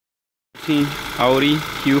Audi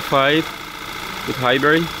Q5 with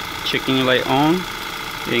hybrid, checking light on,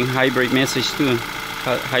 and hybrid message too,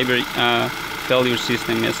 hybrid failure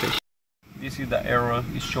system message. This is the error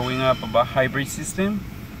is showing up about hybrid system,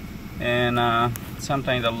 and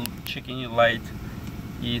sometimes the checking light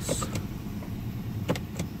is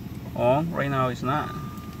on. Right now it's not.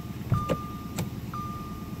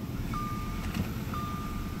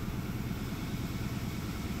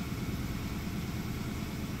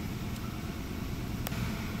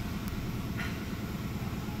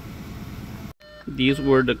 These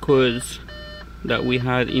were the codes that we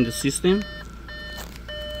had in the system.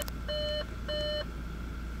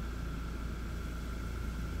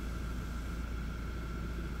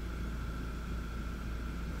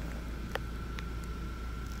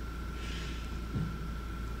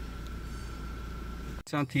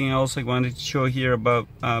 Something else I wanted to show here about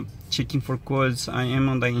checking for codes. I am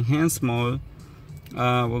on the enhanced mode.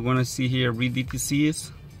 We're going to see here read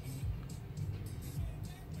Deseas.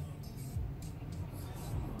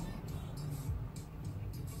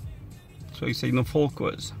 So you say no fault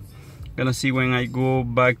codes. Gonna see when I go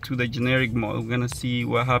back to the generic mode. We're gonna see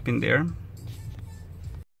what happened there.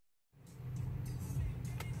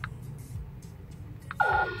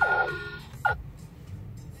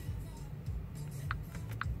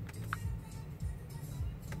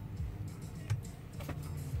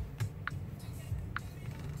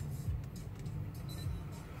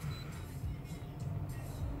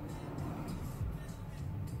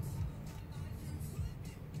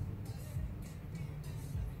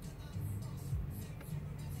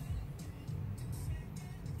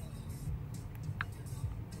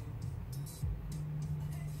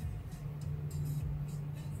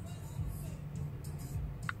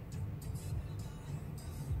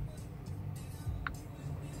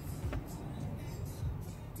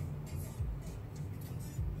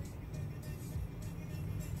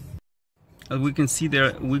 As we can see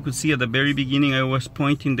there, we could see at the very beginning I was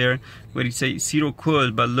pointing there where it says 0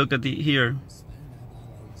 code, but look at it here.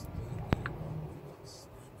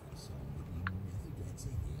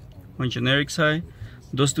 On generic side,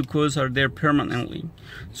 those 2 codes are there permanently.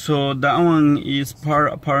 So that one is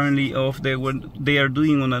part apparently of what they are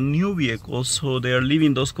doing on a new vehicle. So they are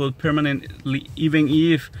leaving those codes permanently even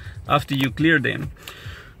if after you clear them.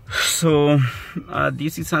 So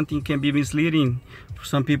this is something can be misleading.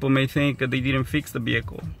 Some people may think that they didn't fix the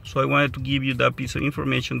vehicle. So I wanted to give you that piece of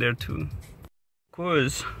information there too.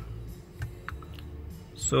 Codes.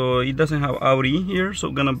 So it doesn't have Audi here, so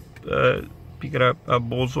I'm gonna pick it up a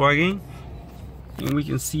Volkswagen. And we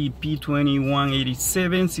can see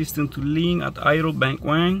P2187 system to link at idle bank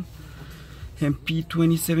 1 and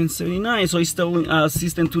P2779. So it's telling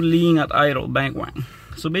system to link at idle bank 1.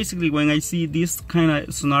 So basically when I see this kind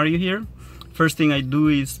of scenario here, first thing I do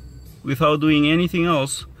is, without doing anything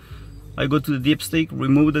else, I go to the dipstick,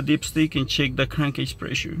 remove the dipstick and check the crankcase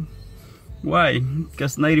pressure. Why?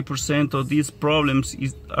 Because 90% of these problems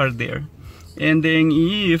are there. And then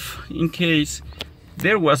if in case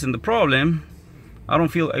there wasn't the problem, I don't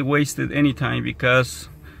feel I wasted any time because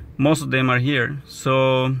most of them are here.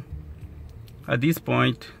 So at this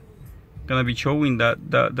point gonna be showing that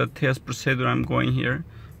the test procedure I'm going here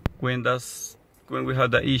when we have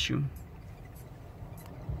the issue.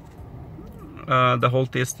 The whole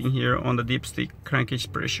testing here on the dipstick crankcase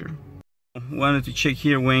pressure. Wanted to check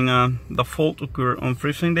here when the fault occurred on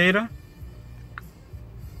freezing data.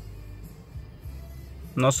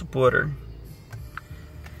 No supporter.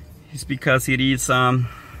 It's because it is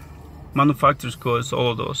manufacturer's codes,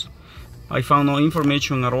 all of those. I found no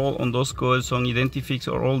information at all on those codes on Identifix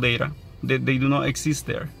or all data. They do not exist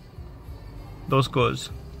there. Those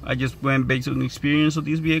codes. I just went based on the experience of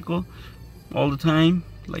this vehicle all the time.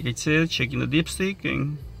 Like I said, checking the dipstick,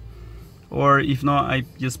 or if not, I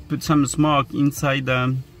just put some smoke inside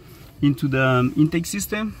into the intake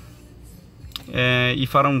system.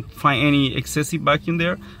 If I don't find any excessive vacuum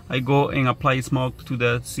there, I go and apply smoke to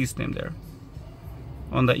the system there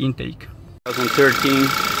on the intake. 2013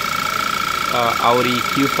 Audi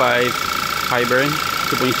Q5 Hybried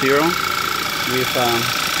 2.0 with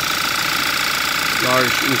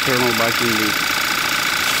large internal vacuum leak.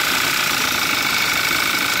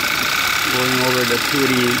 Going over the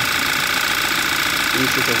 30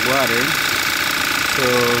 inches of water, so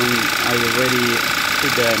I already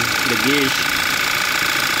put the gauge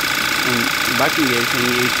and vacuum gauge,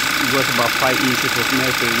 and it was about 5 inches of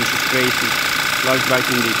mercury, which is crazy. Large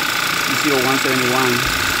vacuum leak, 0171,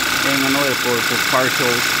 and another for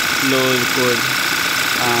partial load code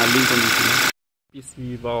link condition.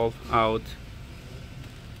 PC valve out,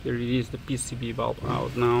 There it is, the PCB valve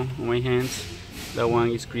out now on my hands. That one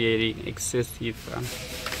is creating excessive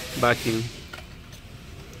vacuum.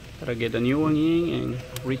 Gotta get a new one in and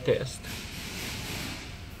retest.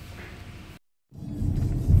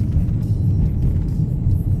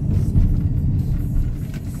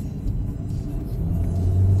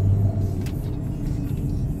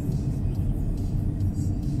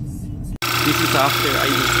 This is after I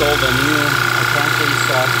installed a new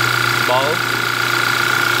transfer valve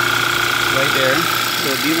right there. So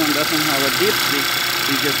this one doesn't have a dipstick.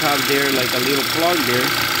 You just have there like a little plug there.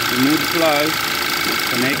 Remove the plug,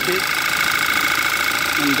 connect it,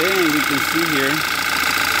 and then we can see here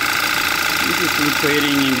this is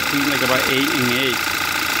fluctuating in between like about 8 and 8.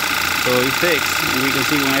 So it's fixed, and we can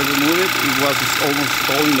see when I remove it, it was almost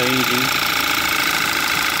stalling the engine.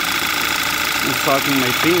 I'm sucking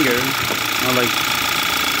my finger, not like,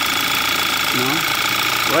 you know,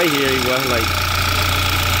 right here it was like,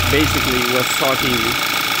 basically it was sucking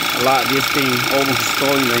a lot. This thing almost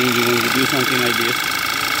stalling the engine when you do something like this.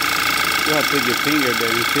 You have to put your finger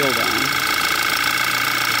there and feel down.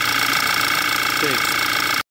 Fixed.